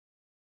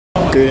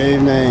Good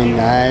evening,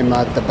 I'm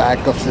at the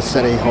back of the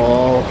City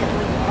Hall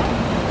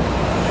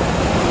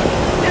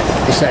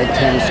beside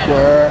 10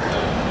 Square,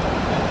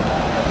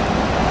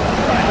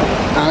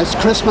 and it's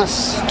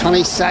Christmas,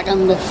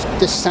 22nd of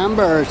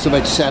December. It's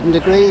about 7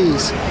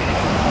 degrees,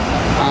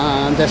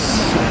 and this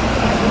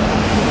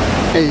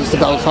is the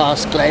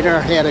Belfast glider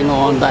heading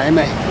on by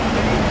me,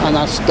 and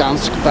that's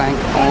Danske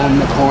Bank on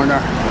the corner.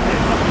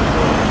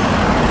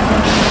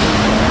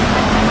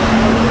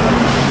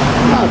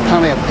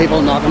 Plenty of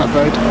people knocking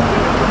about.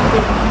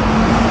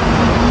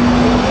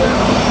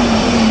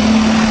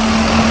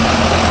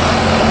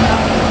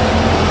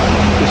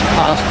 Just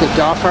past the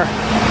Doffer.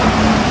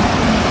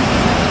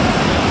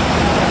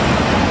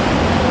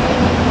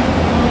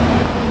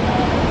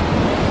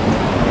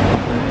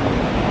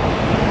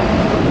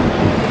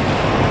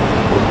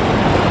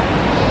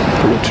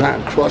 Gonna try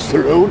and cross the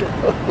road.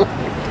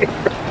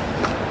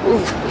 Oh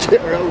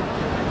dear.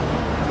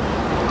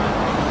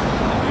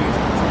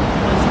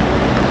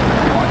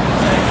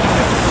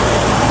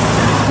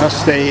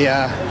 That's the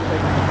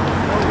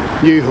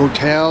new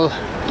hotel,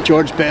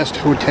 George Best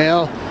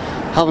Hotel,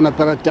 having a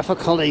bit of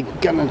difficulty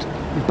getting it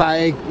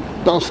by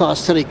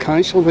Belfast City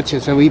Council, which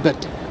is a wee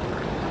bit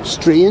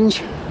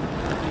strange,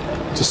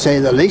 to say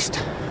the least.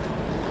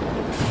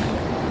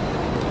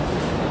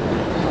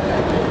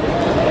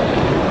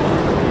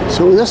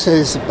 So this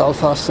is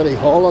Belfast City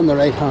Hall on the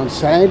right hand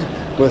side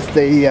with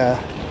the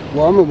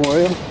War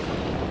Memorial.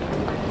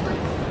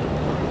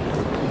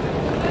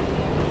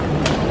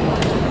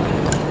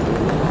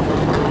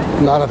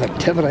 A lot of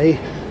activity.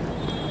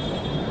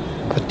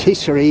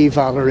 Patisserie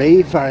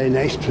Valerie, very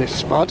nice place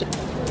spot.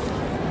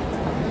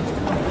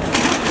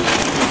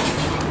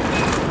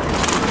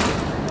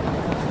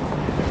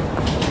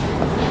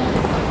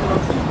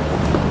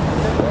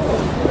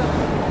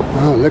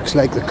 Oh, looks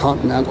like the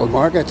Continental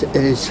Market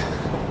is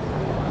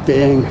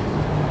being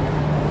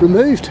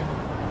removed.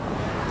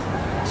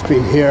 It's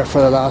been here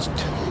for the last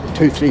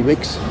 2-3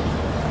 weeks.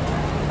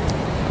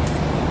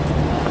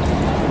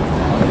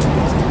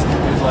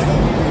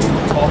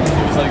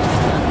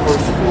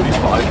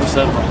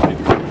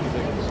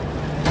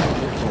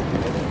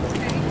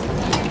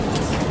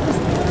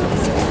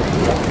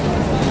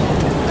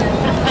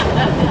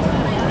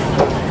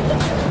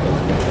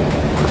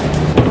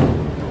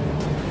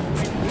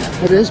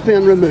 It is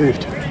being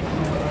removed.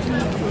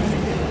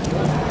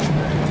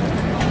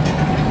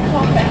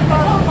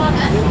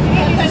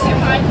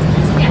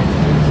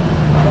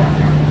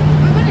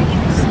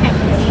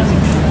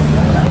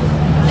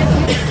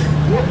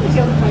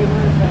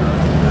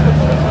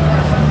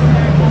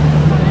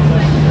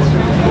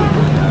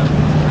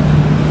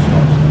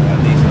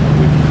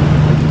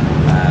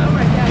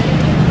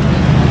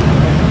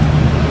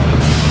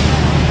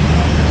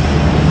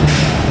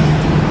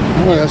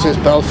 Oh, this is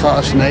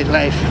Belfast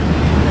nightlife.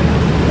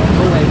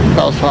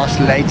 Belfast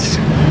lights.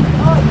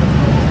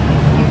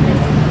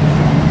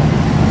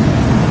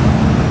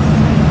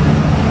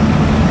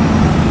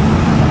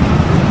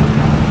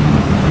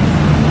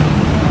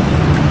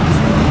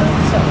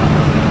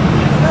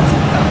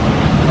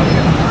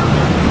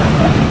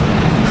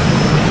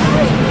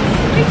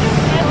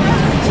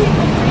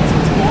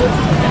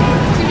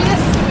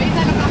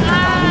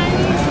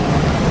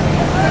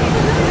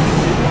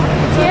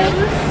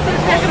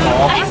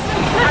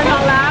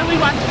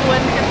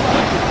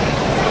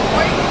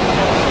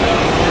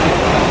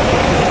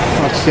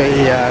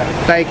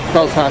 The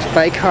Belfast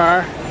bike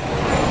car,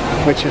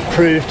 which has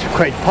proved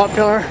quite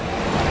popular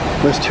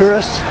with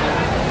tourists.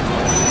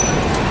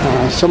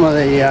 Some of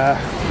the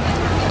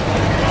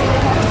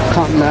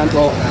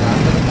Continental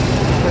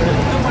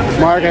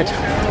Market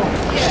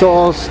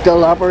stalls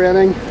still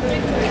operating,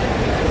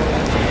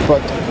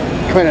 but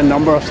quite a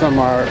number of them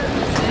are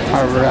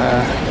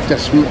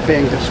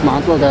being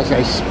dismantled as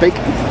I speak.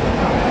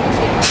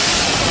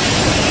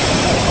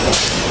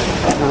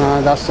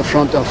 That's the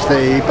front of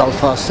the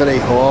Belfast City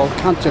Hall.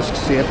 Can't just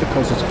see it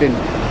because it's been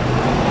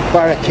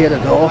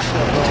barricaded off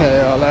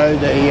to allow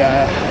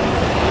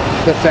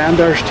the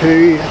vendors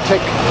to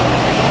take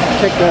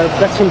their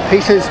bits and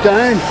pieces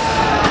down.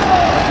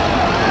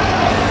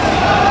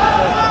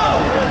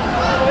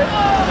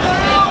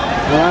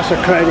 Well, that's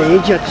a crowd of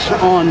idiots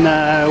on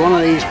one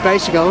of these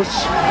bicycles,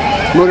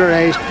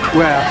 motorised,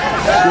 well,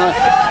 it's not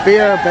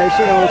beer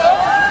bicycles.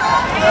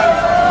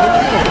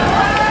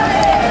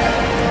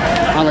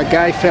 And a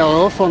guy fell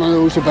off one of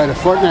those about a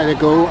fortnight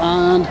ago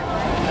and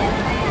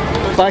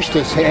bashed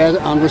his head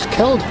and was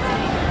killed.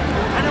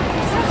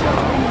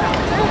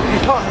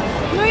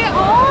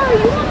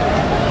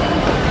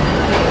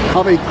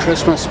 Happy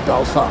Christmas,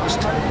 Belfast.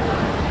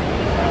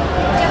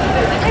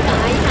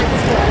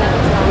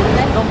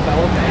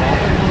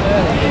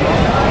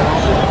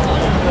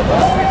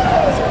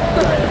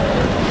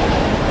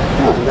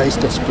 Oh, nice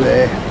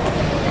display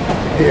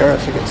here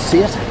if you can see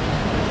it.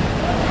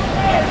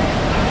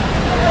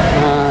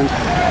 And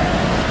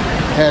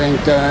heading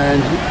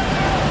down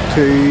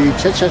to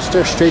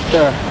Chichester Street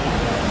there.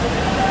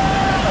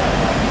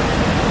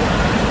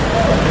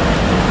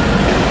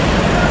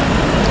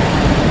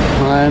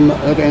 I'm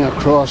looking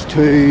across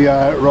to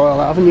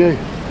Royal Avenue.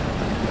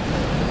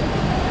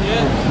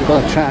 I'm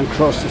going to try and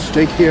cross the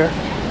street here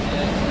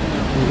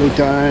and go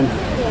down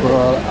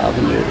Royal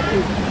Avenue.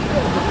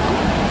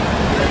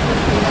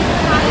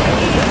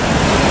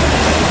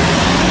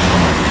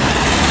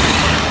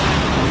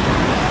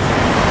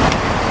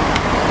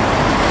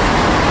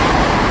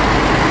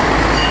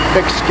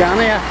 Big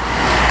Scania.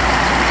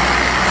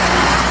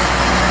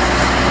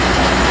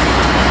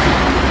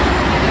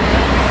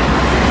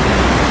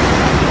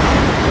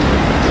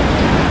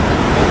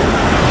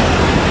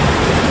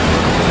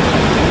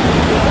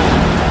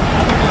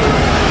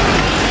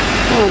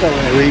 And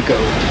away we go.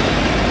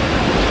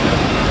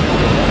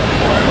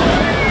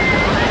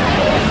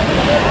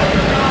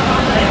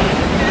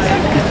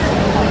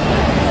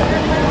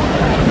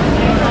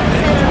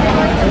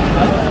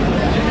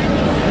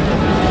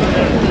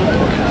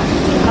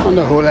 And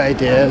the whole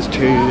idea is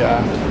to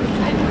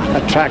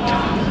attract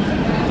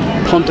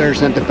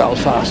punters into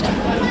Belfast.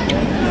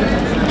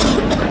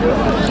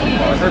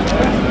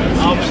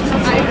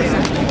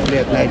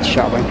 Late night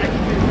shopping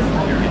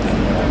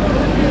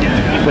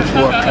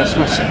before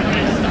Christmas.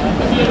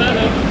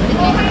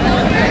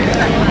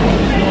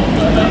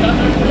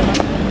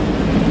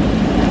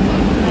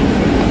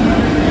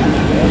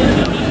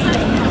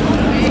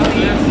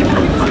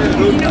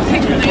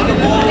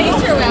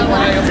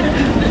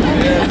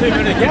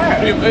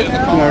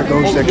 And there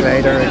goes the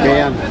glider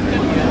again.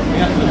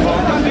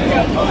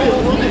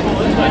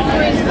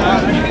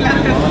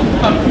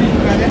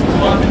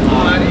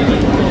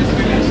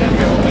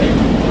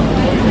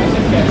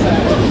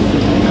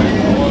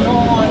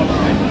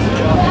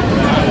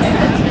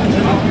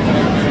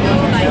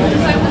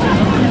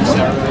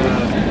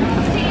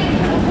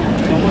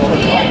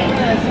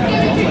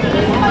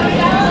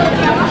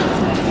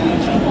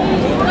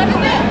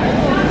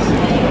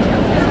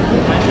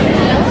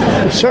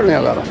 There's certainly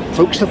a lot of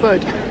folks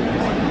about.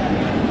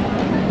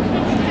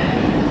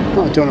 I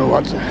don't know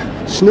what.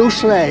 Snow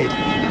slide.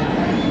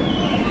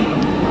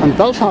 And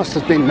Belfast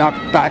has been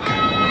knocked back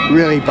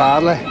really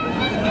badly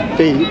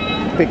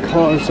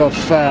because of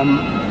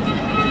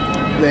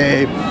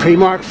the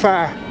Primark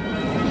fire.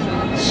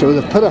 So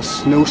they put a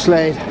snow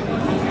slide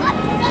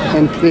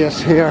in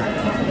place here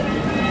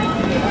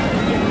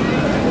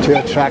to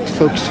attract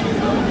folks.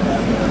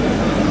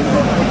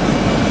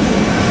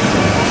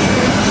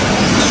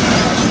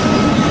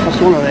 That's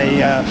one of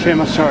the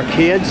famous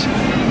arcades,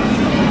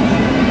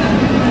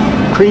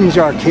 Queen's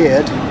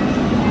Arcade,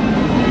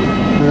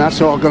 and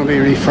that's all going to be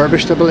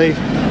refurbished, I believe.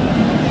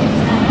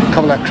 A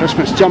couple of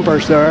Christmas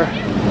jumpers there.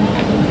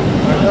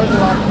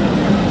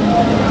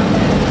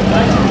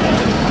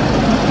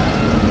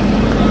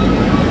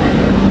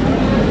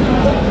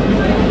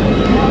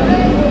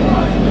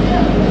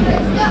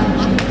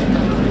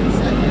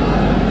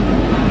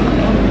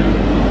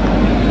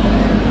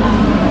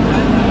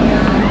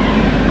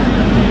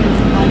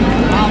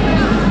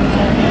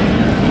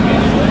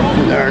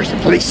 And there's the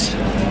police.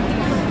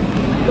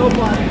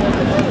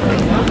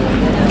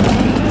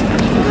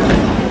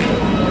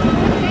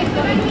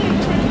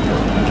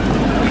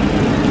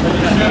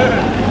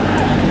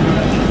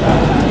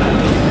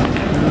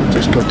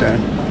 Just go down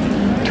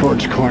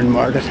towards Corn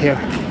Market here,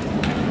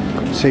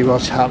 see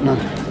what's happening.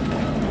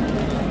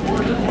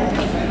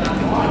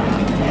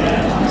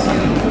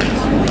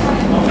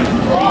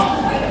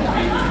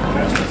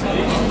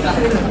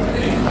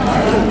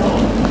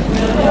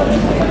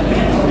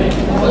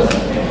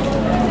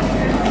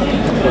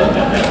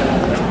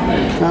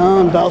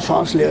 And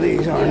Belfast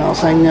ladies are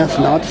nothing if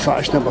not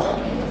fashionable.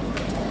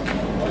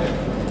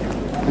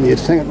 And you'd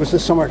think it was the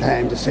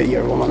summertime to see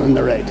your woman in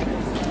the right.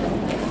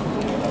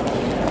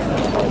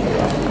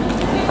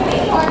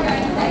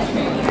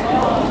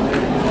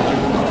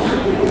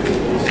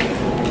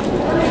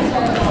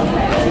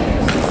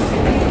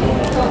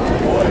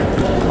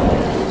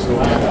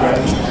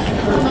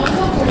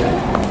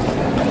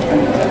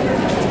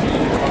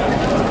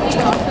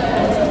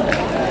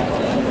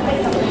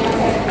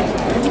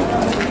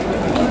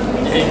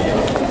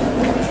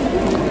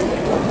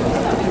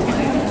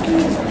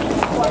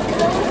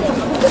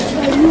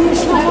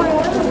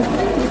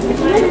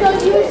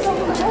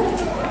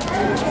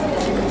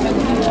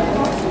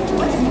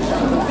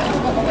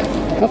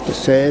 I have to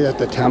say that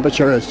the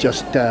temperature is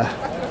just,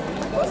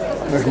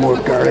 there's more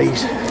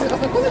girlies. I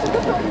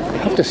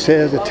have to say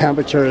that the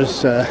temperature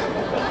is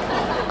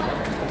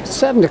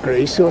 7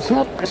 degrees, so it's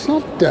not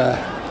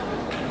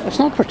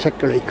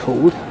particularly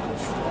cold.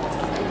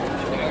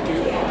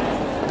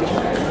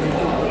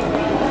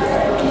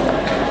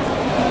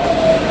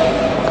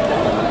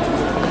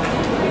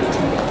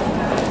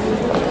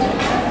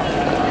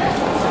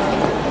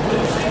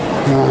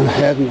 I'm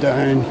heading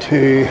down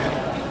to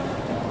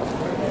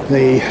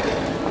the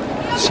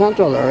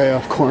central area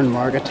of Corn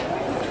Market,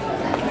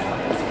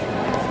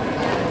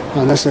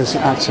 and this is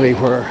actually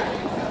where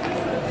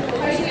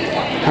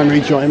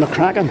Henry Joy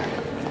McCracken,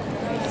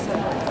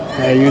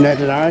 a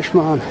United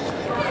Irishman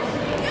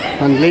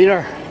and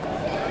leader,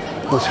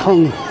 was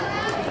hung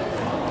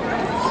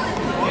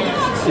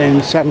in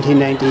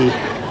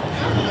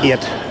 1798.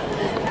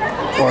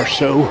 or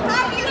so.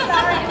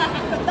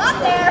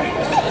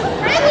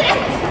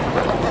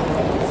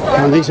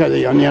 And these are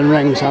the onion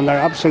rings, and they're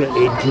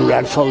absolutely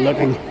dreadful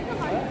looking.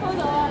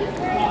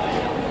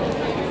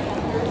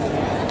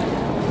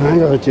 I'm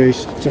going to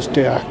just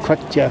do a quick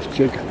Jeff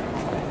Duke.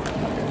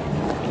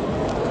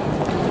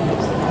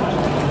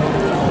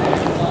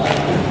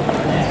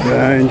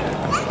 Round,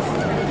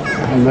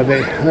 and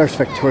maybe there's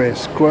Victoria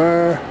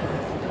Square.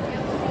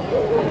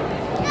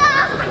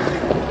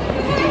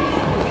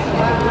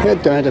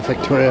 Head down to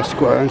Victoria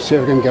Square and see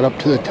if we can get up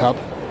to the top.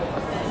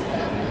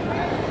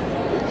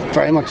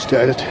 Very much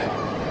doubt it.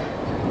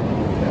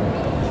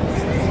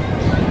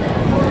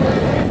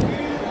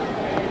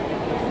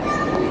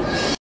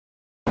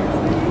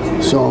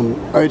 So I'm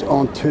out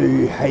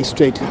onto High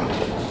Street.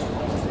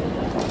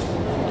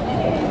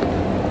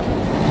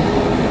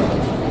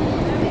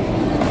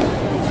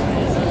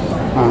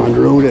 And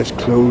the road is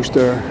closed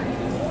there.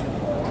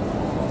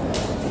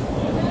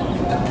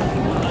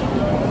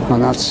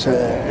 And that's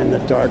in the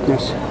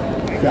darkness.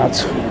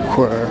 That's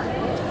where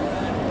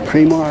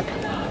Primark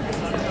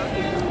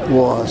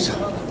was.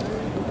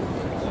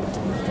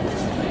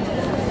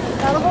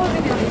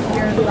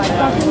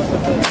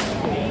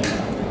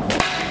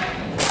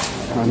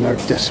 And they're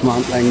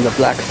dismantling the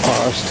Black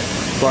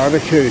Forest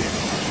barbecue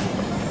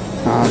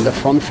and the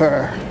fun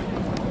fair.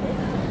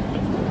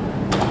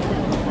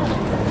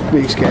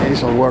 These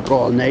guys will work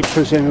all night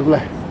presumably.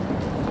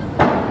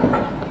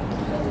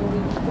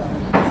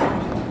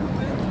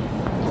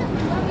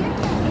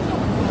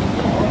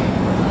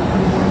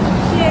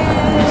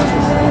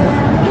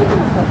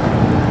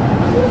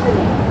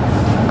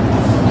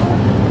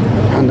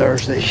 And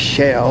there's the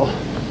shell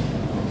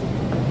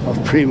of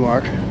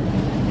Primark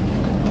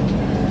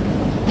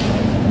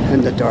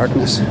in the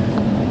darkness.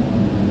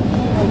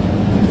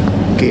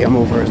 Game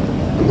over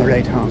on the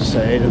right hand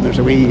side, and there's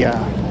a wee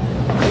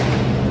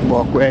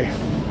walkway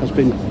has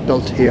been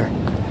built here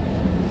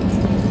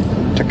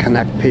to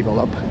connect people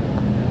up.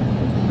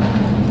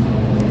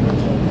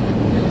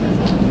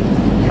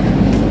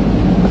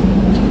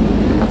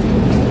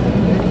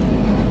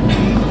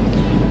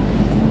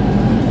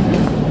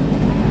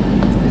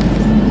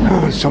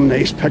 Oh, some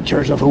nice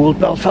pictures of old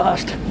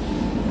Belfast.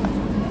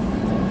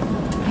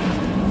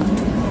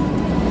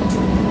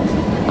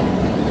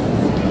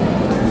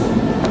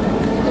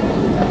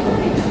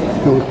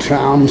 No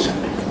trams.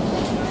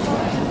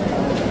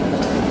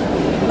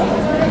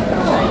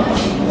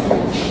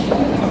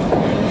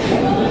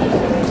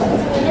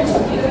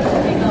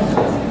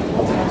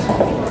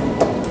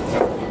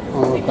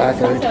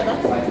 Back out,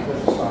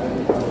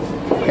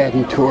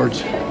 heading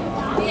towards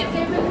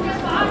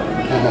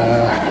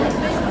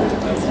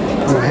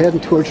we're heading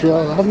towards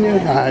Royal Avenue.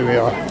 Aye, we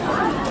are.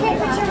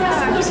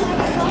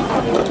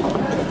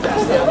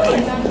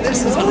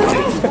 This is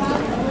life.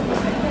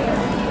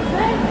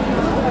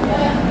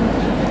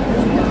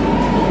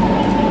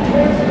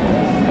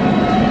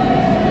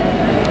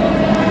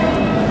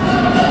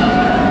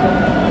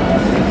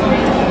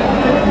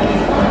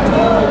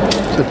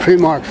 The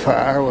Primark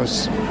fire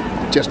was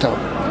just a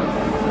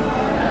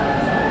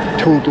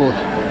total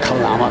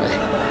calamity.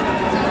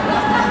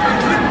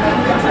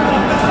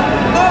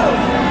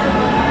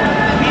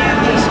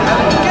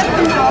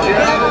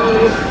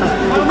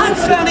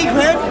 That's 20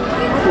 quid.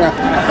 Yeah.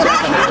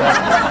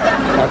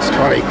 That's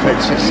 20 quid,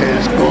 she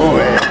says, go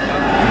away.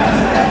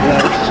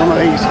 Some of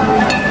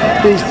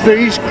these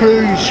booze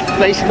crews,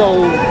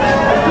 bicycle,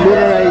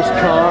 motorised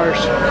cars.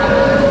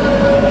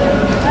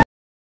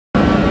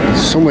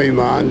 Some wee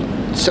man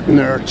sitting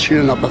there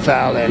tuning up a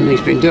violin.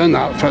 He's been doing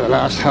that for the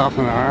last half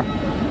an hour.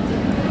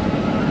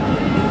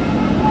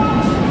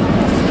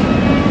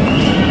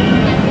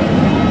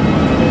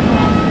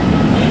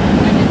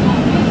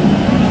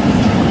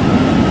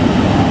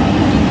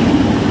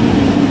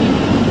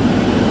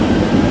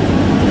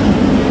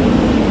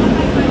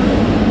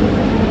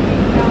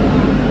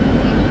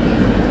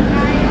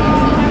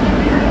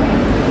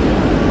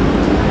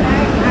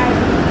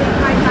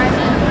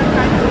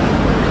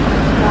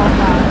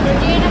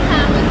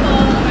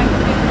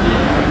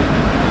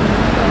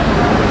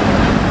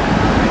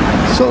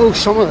 So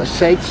some of the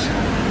sights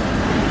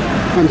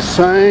and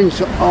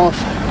sounds of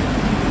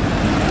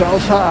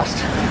Belfast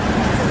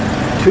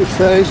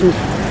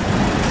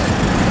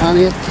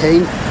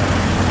 2018.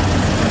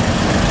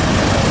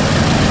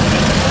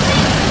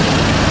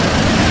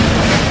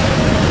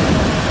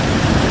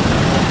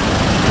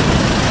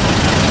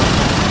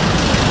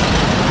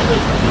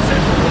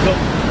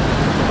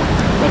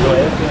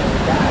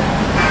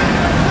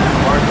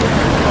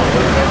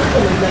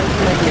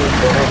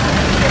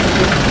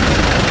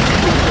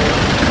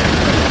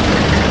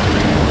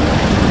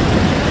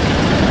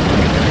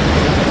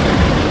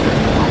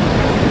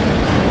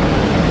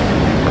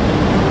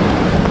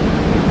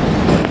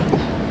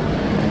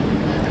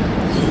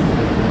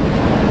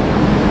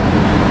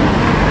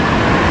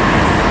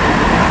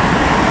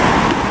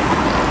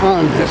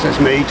 And this is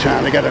me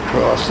trying to get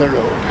across the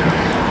road.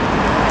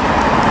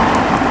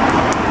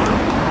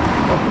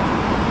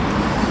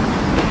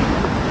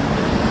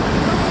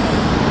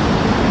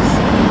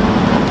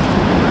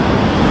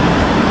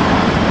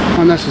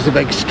 And this is a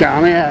big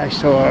Scania I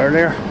saw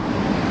earlier.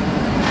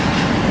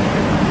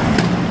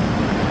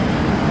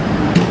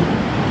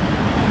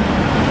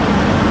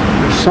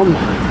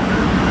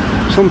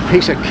 There's some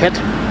piece of kit.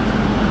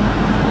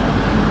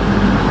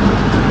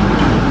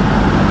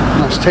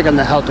 And it's taking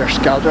the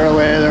helter-skelter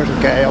away. There's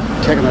a guy up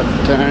taking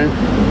it down.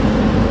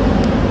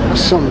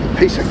 There's some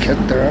piece of kit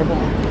there.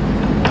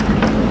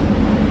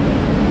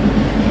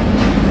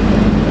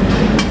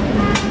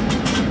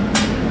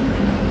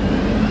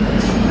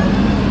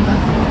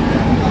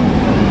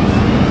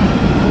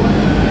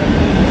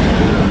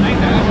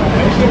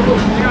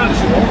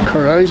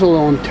 Carousel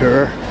on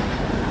tour.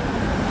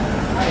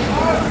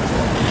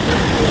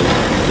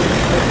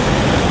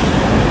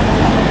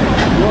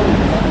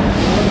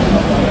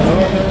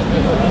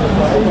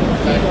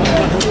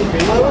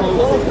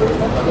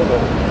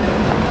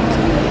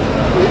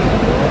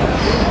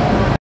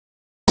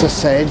 It's a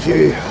side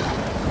view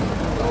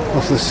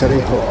of the City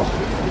Hall.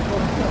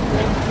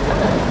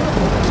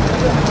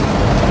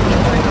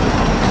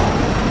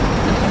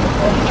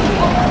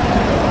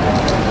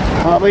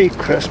 Happy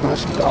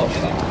Christmas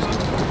Belfast.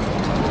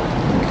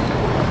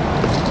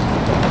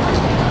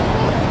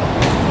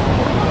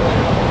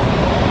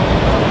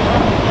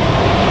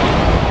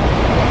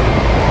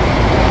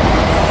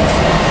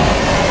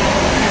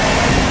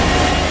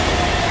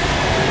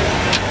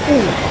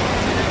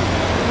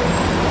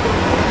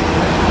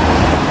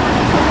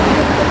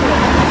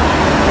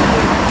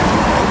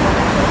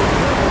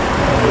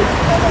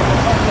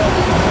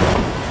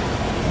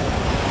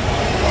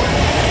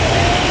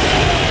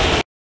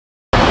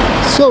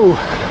 So,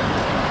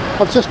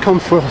 I've just come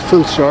for a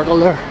full circle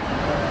there.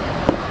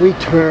 We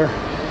tour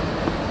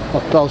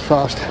of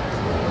Belfast.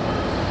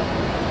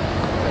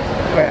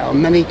 Well,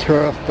 mini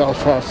tour of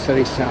Belfast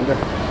city centre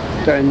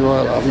down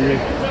Royal Avenue,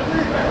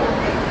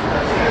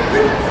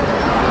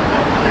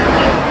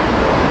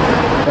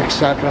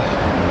 etc.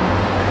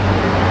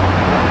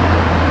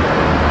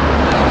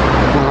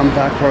 And I'm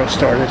back where I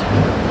started.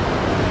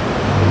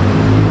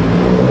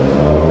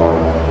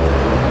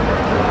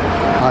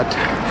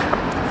 At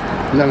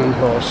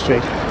Linenhall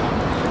Street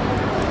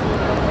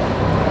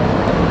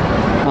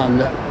and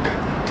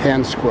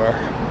 10 Square.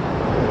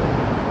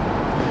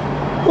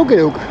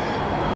 Okay, okay.